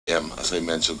DBM, as I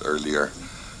mentioned earlier.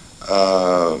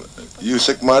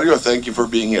 Usec Mario, thank you for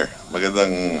being here.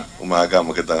 Magandang umaga,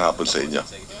 magandang hapon sa inyo.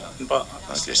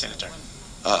 Mr. Senator.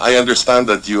 I understand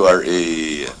that you are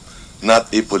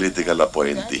not a political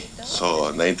appointee.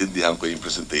 So, naintindihan ko yung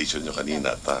presentation nyo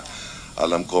kanina at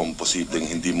alam kong posibleng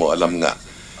hindi mo alam nga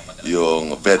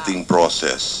yung vetting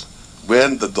process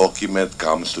when the document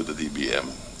comes to the DBM.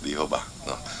 Di ho ba?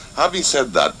 No? Having said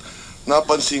that,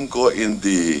 napansin ko in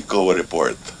the COA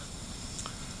report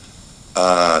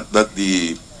that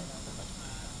the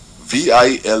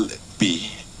VILP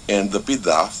and the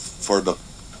PDAF for the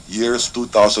years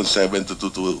 2007 to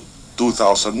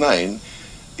 2009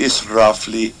 is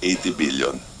roughly 80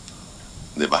 billion.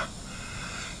 Di ba?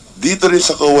 Dito rin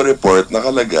sa COA report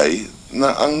nakalagay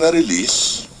na ang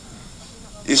na-release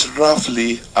is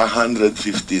roughly 115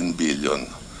 billion.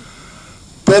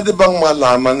 Pwede bang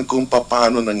malaman kung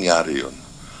paano nangyari yun?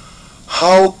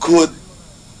 How could,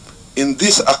 in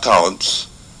these accounts,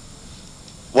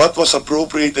 what was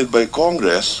appropriated by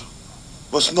Congress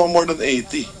was no more than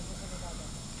 80.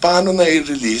 Paano na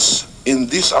i-release in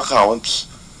these accounts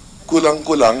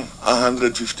kulang-kulang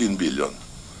 115 billion?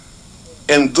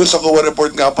 And dun sa COA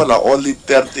report nga pala, only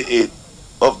 38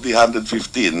 of the 115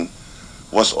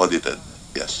 was audited.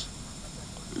 Yes.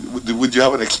 Would you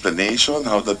have an explanation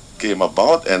how that came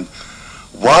about and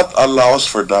what allows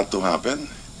for that to happen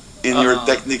in your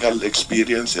technical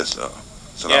experiences?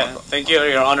 Yeah, thank you,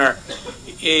 Your Honor.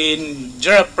 In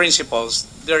general principles,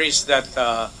 there is that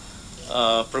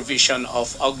provision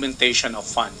of augmentation of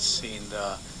funds in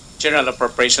the General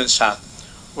Appropriations Act,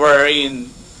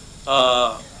 wherein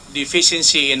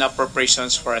deficiency in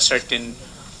appropriations for a certain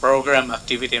program,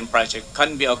 activity, and project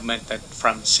can be augmented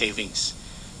from savings.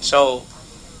 So,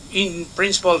 in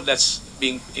principle, that's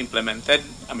being implemented,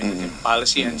 I mean, in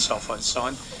policy and so forth and so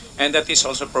on, and that is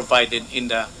also provided in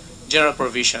the general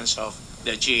provisions of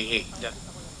the GAA, the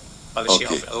policy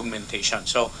of augmentation.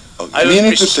 So,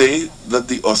 meaning to say that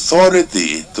the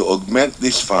authority to augment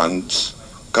these funds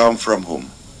come from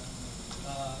whom?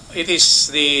 It is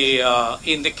the,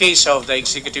 in the case of the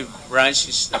executive branch,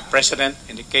 it's the president.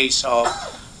 In the case of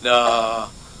the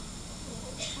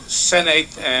Senate,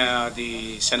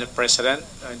 the Senate President.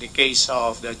 In the case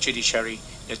of the judiciary,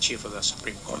 the Chief of the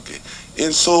Supreme Court. Okay.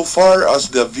 Insofar as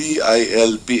the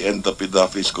VILP and the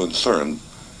PDAF is concerned,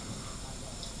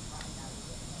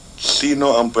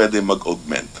 sino ang pwede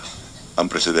mag-augment? Ang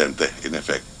presidente, in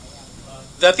effect.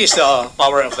 That is the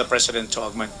power of the President to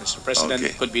augment. Mr. President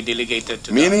could be delegated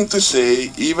to meaning to say,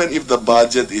 even if the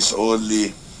budget is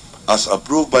only, as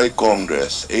approved by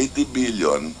Congress, 80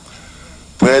 billion,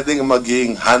 pwedeng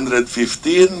maging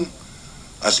 115,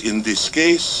 as in this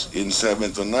case, in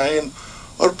 7 to 9,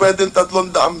 or pwedeng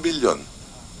 300 billion.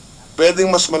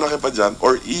 Pwedeng mas malaki pa dyan,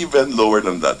 or even lower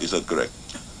than that. Is that correct?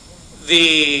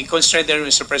 The constraint there,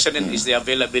 Mr. President, is the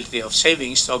availability of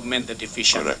savings to augment the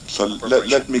deficient. Correct. So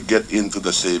let me get into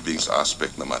the savings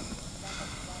aspect naman.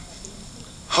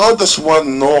 How does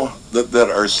one know that there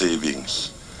are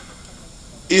savings?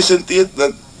 Isn't it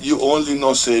that you only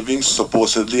know savings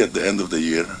supposedly at the end of the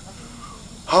year?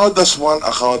 How does one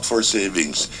account for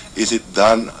savings? Is it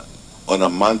done on a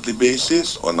monthly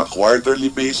basis, on a quarterly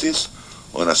basis,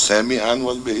 on a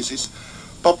semi-annual basis?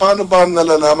 Paano ba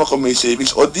nalalaman kung may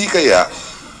savings? O di kaya,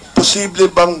 posible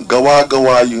bang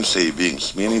gawa-gawa yung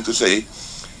savings? Meaning to say,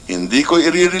 hindi ko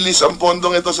i-release ang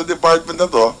pondong ito sa department na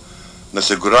to, na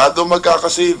sigurado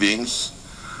magkaka-savings,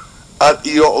 at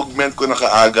i-augment ko na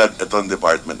kaagad itong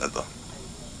department na to.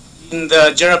 In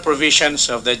the general provisions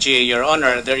of the GA, Your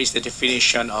Honor, there is the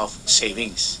definition of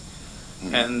savings.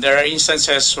 And there are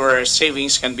instances where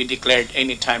savings can be declared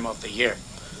any time of the year.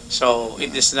 So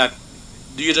it is not,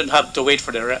 you don't have to wait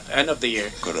for the end of the year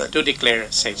to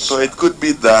declare savings. So it could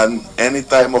be done any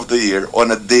time of the year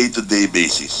on a day-to-day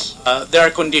basis. There are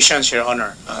conditions, Your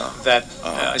Honor, that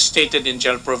stated in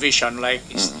general provision, like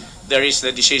there is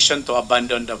the decision to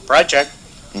abandon the project,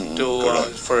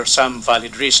 for some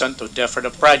valid reason, to defer the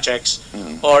projects,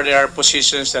 or there are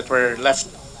positions that were left,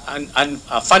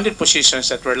 funded positions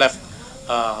that were left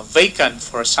vacant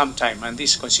for some time, and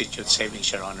this constitutes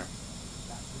savings, Your Honor.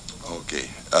 Okay.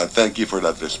 Thank you for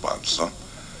that response.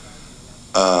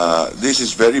 This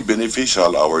is very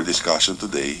beneficial, our discussion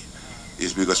today,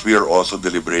 is because we are also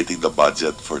deliberating the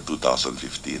budget for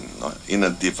 2015 in a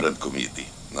different committee.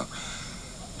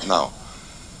 Now,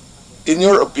 in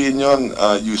your opinion,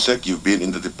 Usec, you've been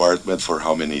in the department for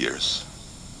how many years?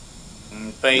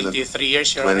 23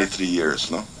 years, Your Honor. 23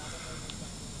 years, no?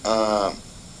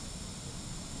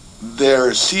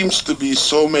 There seems to be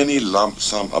so many lump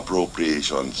sum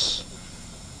appropriations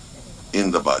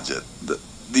in the budget.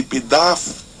 The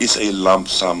PDAF is a lump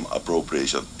sum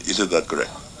appropriation. Isn't that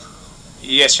correct?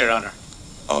 Yes, Your Honor.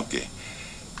 Okay.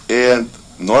 And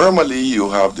normally you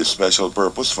have the special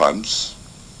purpose funds,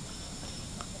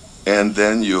 and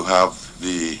then you have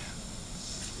the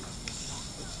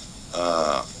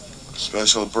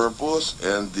special purpose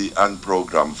and the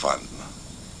unprogrammed fund.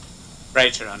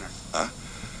 Right, Your Honor.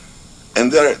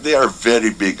 And they are very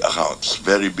big accounts,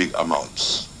 very big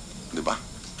amounts. Diba?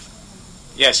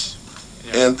 Yes.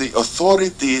 And the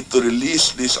authority to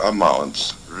release these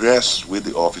amounts rests with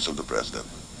the office of the president.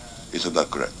 Isn't that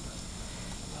correct?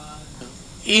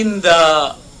 In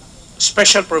the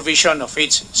special provision of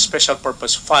each special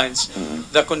purpose funds,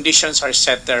 the conditions are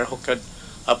set there who could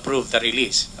approve the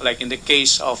release. Like in the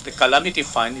case of the calamity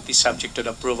fund, it is subject to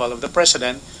the approval of the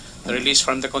president. The release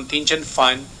from the contingent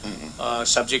fund,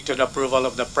 subject to the approval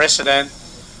of the president.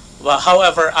 Well,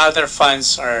 however, other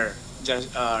funds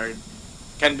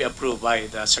can be approved by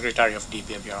the Secretary of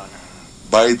DBM, Your Honor.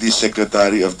 By the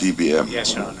Secretary of DBM?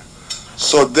 Yes, Your Honor.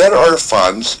 So there are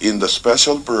funds in the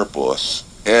special purpose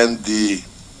and the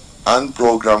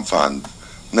unprogrammed fund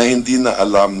na hindi na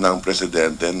alam ng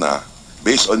presidente na,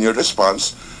 based on your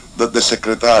response, that the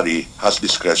Secretary has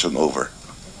discretion over.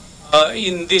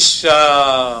 In this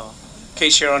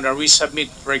case, Your Honor, we submit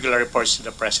regular reports to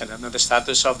the President on the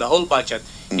status of the whole budget,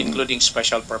 including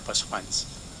special purpose funds.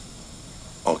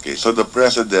 Okay, so the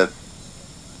President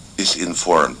is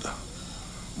informed.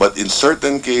 But in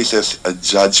certain cases, a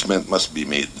judgment must be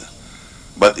made.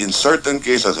 But in certain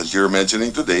cases, as you're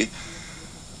mentioning today,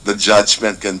 the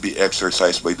judgment can be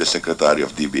exercised by the Secretary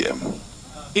of DBM.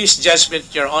 His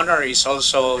judgment, Your Honor, is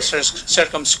also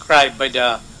circumscribed by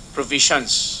the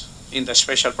provisions in the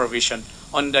special provision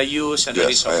on the use and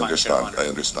release of funds, Your Honor. I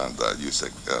understand,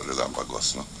 Usec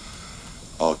Relampagos. No?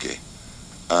 Okay.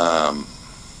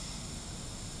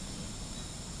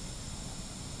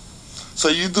 So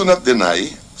you do not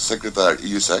deny, Secretary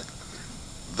Usec,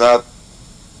 that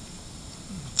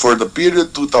for the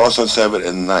period 2007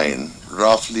 and 9,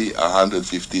 roughly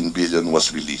 115 billion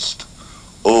was released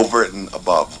over and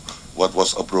above what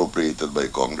was appropriated by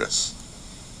Congress.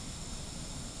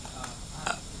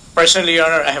 Personally, Your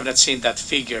Honor, I have not seen that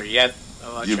figure yet.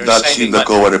 You've not seen the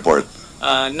COA report?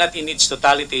 Not in its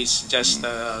totality, it's just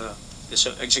the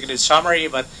executive summary,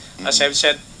 but as I've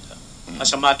said,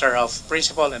 as a matter of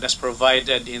principle and as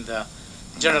provided in the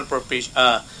general provisions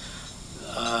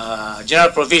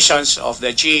of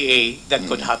the GA, that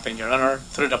could happen, Your Honor,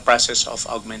 through the process of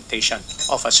augmentation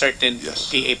of a certain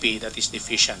TAP that is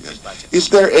deficient in budget. Is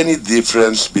there any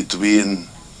difference between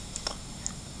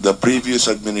the previous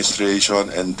administration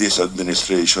and this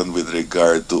administration with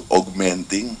regard to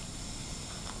augmenting?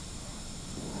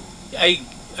 I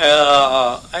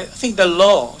think the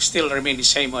law still remains the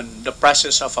same on the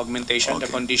process of augmentation, the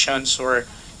conditions where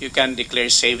you can declare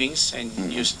savings and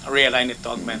use realign it to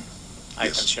augment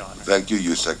items, Your Honor. Thank you,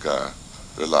 Usec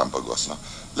Relampagos. Now,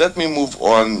 let me move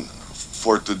on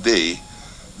for today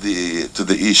to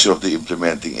the issue of the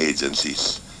implementing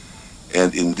agencies.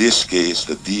 And in this case,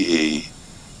 the DA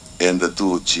and the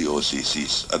two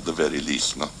GOCCs at the very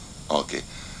least. No? Okay.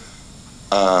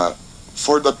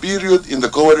 For the period in the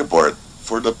COA report,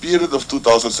 for the period of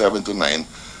 2007 to 9,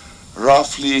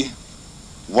 roughly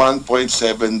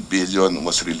 1.7 billion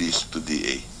was released to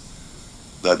DA.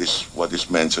 That is what is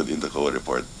mentioned in the COA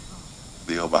report.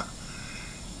 Di ba?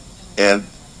 And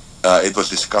it was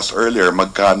discussed earlier,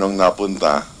 magkanong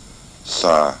napunta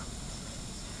sa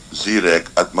ZIREC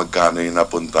at magkano yung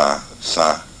napunta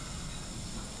sa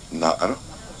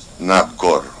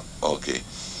NAPCOR. Okay.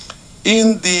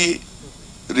 In the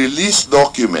release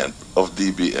document of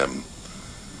DBM,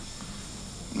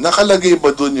 nakalagay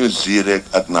ba dun yung ZIREC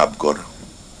at NAPCOR?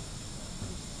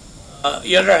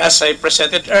 Your Honor, as I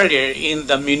presented earlier, in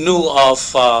the menu of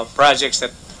projects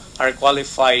that are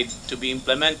qualified to be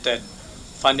implemented,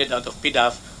 funded out of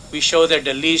PDAF, we show there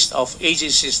the list of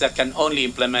agencies that can only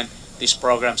implement these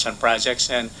programs and projects,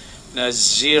 and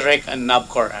ZIREC and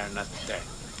NAPCOR are not there.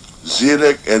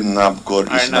 ZIREC and NAPCOR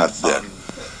is not there.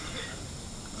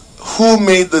 Who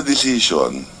made the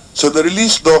decision? So the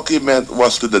release document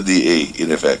was to the DA,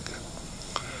 in effect.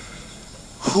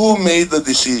 Who made the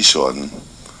decision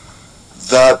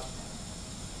that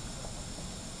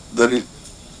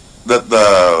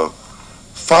the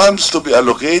funds to be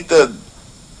allocated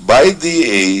by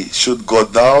DA should go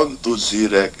down to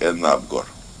ZIREC and NAPCOR?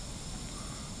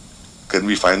 Can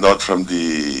we find out from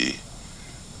the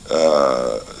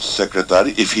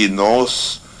Secretary if he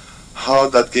knows how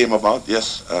that came about?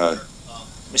 Yes.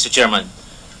 Mr. Chairman,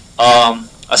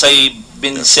 as I've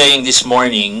been saying this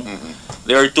morning,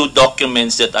 there are two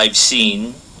documents that I've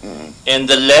seen, And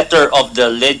the letter of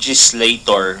the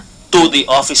legislator to the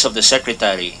office of the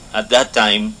secretary at that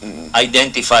time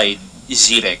identified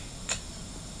ZIREC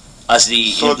as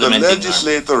the So the implementing arm.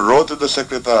 legislator wrote to the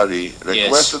secretary,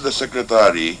 requested the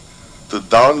secretary to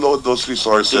download those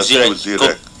resources to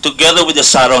ZIREC. Together with the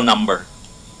SARO number.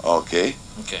 Okay.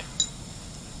 Okay.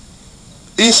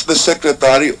 Is the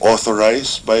secretary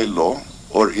authorized by law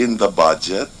or in the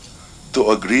budget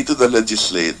to agree to the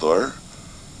legislator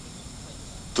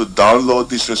to download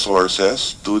these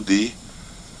resources to the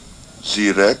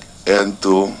ZIREC and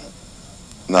to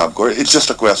NABCOR? It's just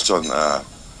a question.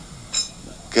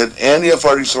 Can any of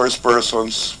our resource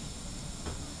persons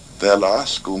tell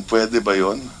us kung pwede ba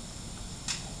yun?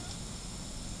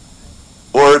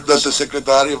 Or does the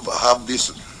secretary have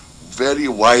this very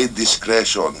wide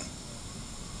discretion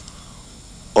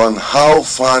on how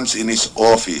funds in his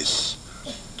office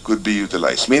could be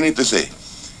utilized? Meaning to say,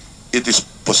 it is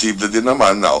posible din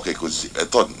naman na, okay, kung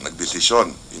ito,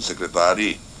 nagdesisyon yung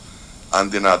secretary, ang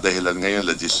dinadahilan ngayon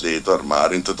legislator,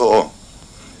 maaaring totoo,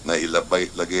 na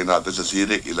ilagay natin sa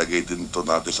ZIREC, ilagay din ito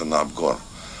natin sa NABCOR.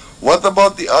 What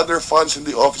about the other funds in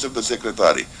the office of the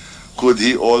secretary? Could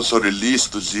he also release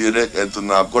to ZIREC and to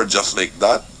NABCOR just like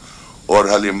that? Or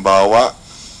halimbawa,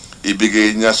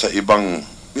 ibigay niya sa ibang,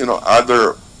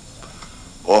 other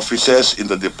offices in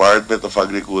the Department of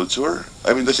Agriculture?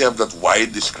 I mean, does he have that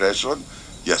wide discretion?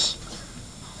 Yes.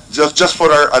 Just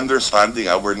for our understanding,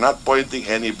 we're not pointing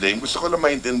any blame. Gusto ko lang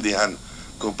maintindihan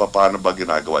kung paano ba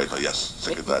ginagawa ito. Yes,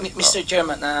 Secretary. Mr.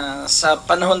 Chairman, sa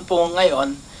panahon po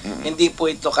ngayon, hindi po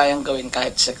ito kayang gawin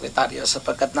kahit sekretaryo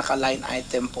sapagkat naka-line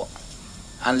item po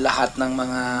ang lahat ng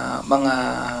mga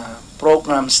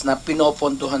programs na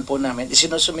pinopontuhan po namin.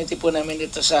 Isinusumiti po namin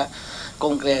ito sa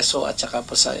Kongreso at saka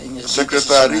po sa inyo.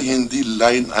 Secretary, hindi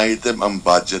line item ang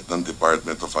budget ng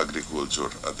Department of Agriculture.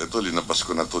 At ito, linabas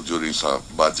ko na to during sa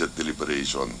budget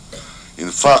deliberation. In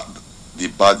fact, the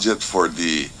budget for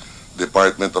the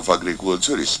Department of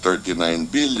Agriculture is 39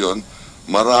 billion.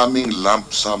 Maraming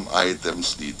lump sum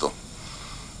items dito.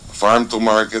 Farm to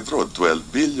Market Road,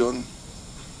 12 billion.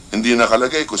 Hindi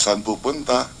nakalagay kung saan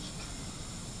pupunta,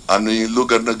 ano yung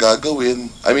lugar na gagawin.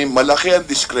 I mean, malaki ang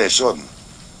discretion.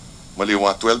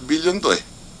 Maliwa, 12 billion to eh.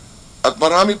 At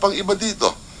marami pang iba dito.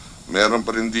 Meron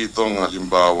pa rin dito,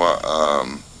 halimbawa,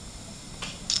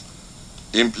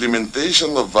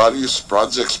 implementation of various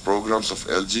projects, programs of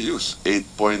LGUs,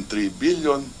 8.3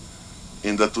 billion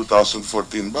in the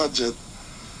 2014 budget.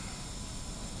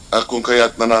 Kung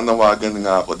kaya't nananawagan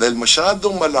nga ako, dahil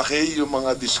masyadong malaki yung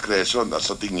mga discretion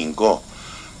sa tingin ko,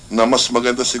 na mas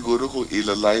maganda siguro kung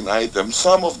ila-line item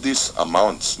some of these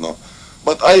amounts, no?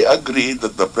 But I agree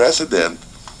that the President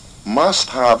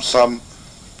must have some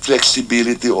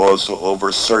flexibility also over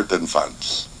certain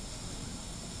funds.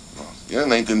 No?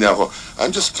 Yan, naintindihan ko. I'm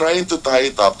just trying to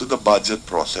tie it up to the budget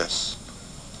process.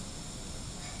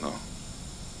 No?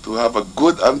 To have a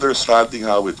good understanding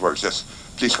how it works. Yes.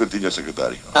 Please continue,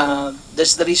 Secretary.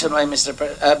 That's the reason why, Mr.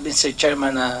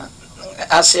 Chairman,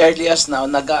 as early as now,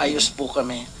 nag-aayos po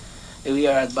kami. We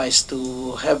are advised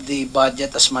to have the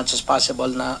budget as much as possible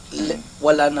na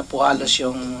wala na po halos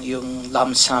yung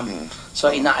lump sum. So,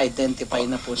 ina-identify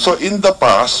na po. So, in the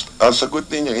past, ang sagot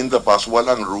ninyo, in the past,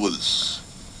 walang rules.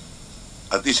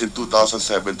 At least in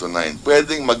 2007 to 9,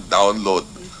 pwedeng mag-download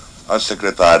ang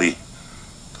Secretary.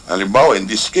 Halimbawa, in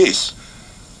this case,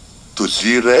 to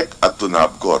ZIREC at to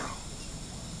NABCOR.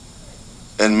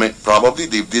 And probably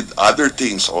they did other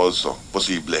things also,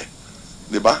 posible.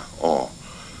 Diba? Oh.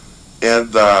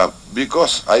 And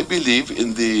because I believe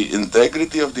in the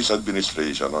integrity of this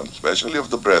administration, especially of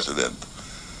the President,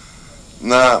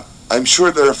 na I'm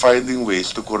sure they're finding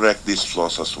ways to correct these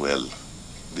flaws as well.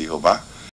 Di ho ba?